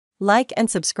Like and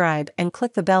subscribe and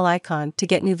click the bell icon to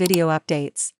get new video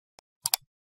updates.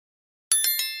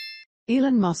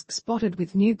 Elon Musk spotted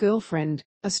with new girlfriend,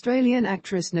 Australian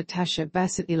actress Natasha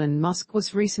Bassett. Elon Musk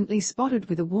was recently spotted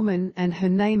with a woman, and her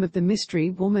name of the mystery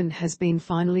woman has been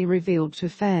finally revealed to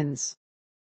fans.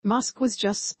 Musk was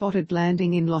just spotted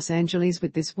landing in Los Angeles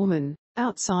with this woman,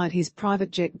 outside his private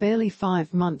jet barely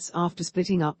 5 months after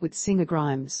splitting up with singer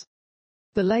Grimes.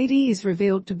 The lady is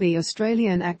revealed to be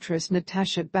Australian actress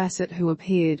Natasha Bassett, who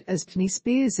appeared as Britney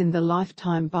Spears in the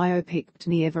Lifetime biopic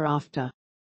Britney Ever After.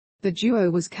 The duo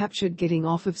was captured getting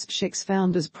off of SPACEX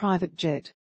founder's private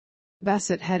jet.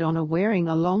 Bassett had on wearing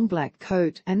a long black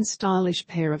coat and stylish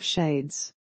pair of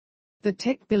shades. The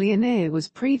tech billionaire was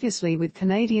previously with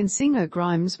Canadian singer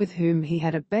Grimes, with whom he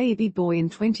had a baby boy in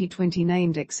 2020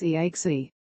 named X Æ A Xii.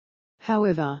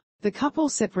 However, the couple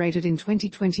separated in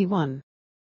 2021.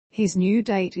 His new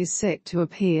date is set to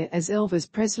appear as Elvis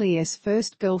Presley's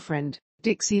first girlfriend,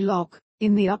 Dixie Locke,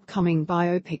 in the upcoming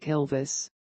biopic Elvis.